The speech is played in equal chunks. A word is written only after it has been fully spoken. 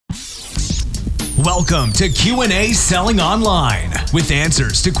Welcome to Q&A Selling Online, with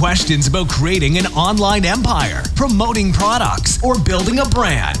answers to questions about creating an online empire, promoting products, or building a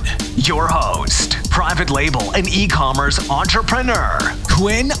brand. Your host, private label and e-commerce entrepreneur,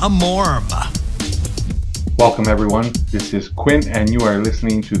 Quinn Amorm. Welcome everyone, this is Quinn and you are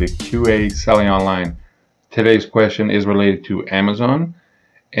listening to the QA Selling Online. Today's question is related to Amazon,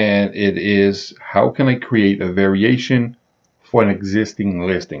 and it is, how can I create a variation for an existing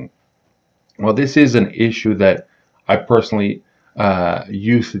listing? Well, this is an issue that I personally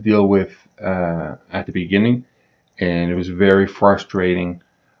used to deal with at the beginning, and it was very frustrating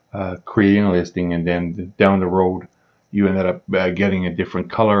creating a listing, and then down the road you ended up getting a different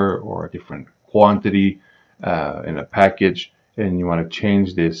color or a different quantity in a package, and you want to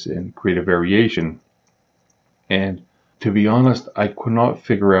change this and create a variation. And to be honest, I could not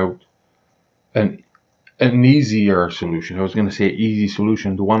figure out an easier solution. I was going to say easy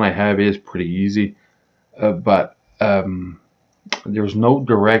solution. The one I have is pretty easy, but there's no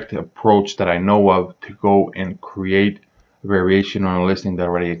direct approach that I know of to go and create a variation on a listing that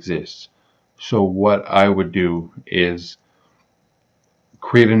already exists. So what I would do is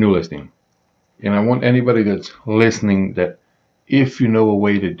create a new listing. And I want anybody that's listening that if you know a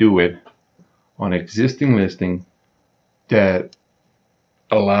way to do it on an existing listing that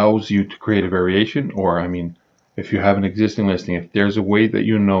allows you to create a variation, or if you have an existing listing, if there's a way that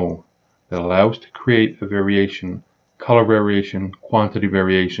you know that allows to create a variation, color variation, quantity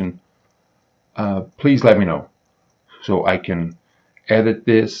variation, please let me know so I can edit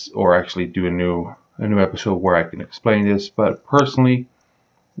this or actually do a new episode where I can explain this. But personally,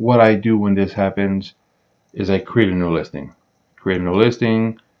 what I do when this happens is I create a new listing.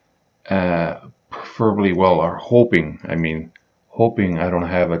 Preferably, or hoping I don't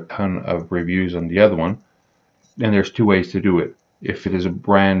have a ton of reviews on the other one. And there's two ways to do it. If it is a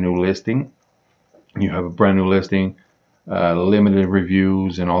brand new listing, limited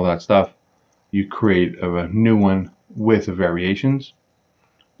reviews and all that stuff, you create a new one with variations.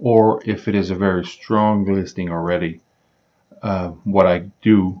 Or if it is a very strong listing already, what I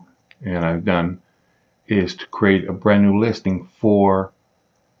do, and I've done, is to create a brand new listing for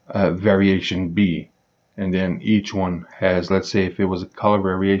variation B. And then each one has, let's say if it was a color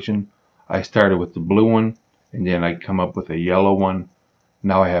variation, I started with the blue one, and then I come up with a yellow one.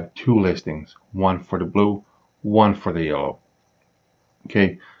 Now I have two listings, one for the blue, one for the yellow.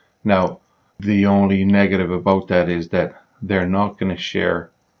 Okay, now the only negative about that is that they're not going to share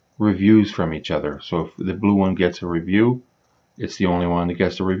reviews from each other. So if the blue one gets a review, it's the only one that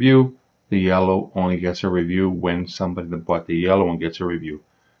gets a review. The yellow only gets a review when somebody that bought the yellow one gets a review.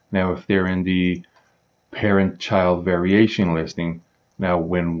 Now if they're in the parent-child variation listing, now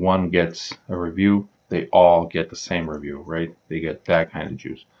when one gets a review, they all get the same review, right? They get that kind of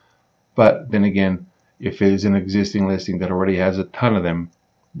juice. But then again, if it is an existing listing that already has a ton of them,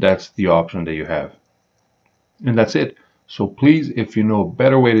 that's the option that you have. And that's it. So please, if you know a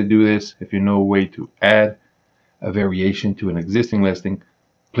better way to do this, if you know a way to add a variation to an existing listing,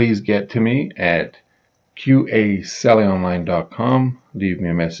 please get to me at qasellionline.com. Leave me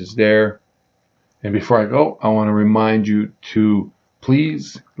a message there. And before I go, I want to remind you to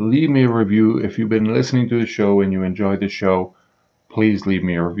please leave me a review. If you've been listening to the show and you enjoy the show, please leave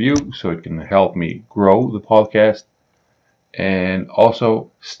me a review so it can help me grow the podcast. And also,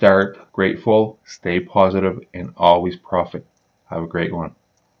 start grateful, stay positive, and always profit. Have a great one.